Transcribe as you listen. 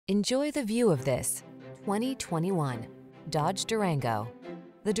Enjoy the view of this 2021 Dodge Durango.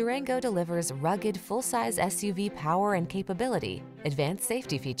 The Durango delivers rugged, full-size SUV power and capability, advanced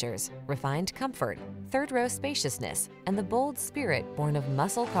safety features, refined comfort, third-row spaciousness, and the bold spirit born of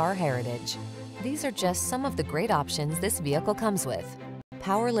muscle car heritage. These are just some of the great options this vehicle comes with: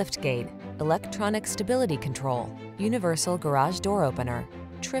 power liftgate, electronic stability control, universal garage door opener,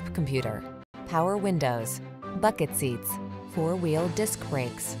 trip computer, power windows, bucket seats, four-wheel disc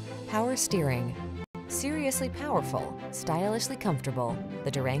brakes, power steering. Seriously powerful, stylishly comfortable,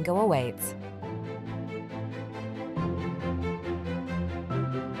 the Durango awaits.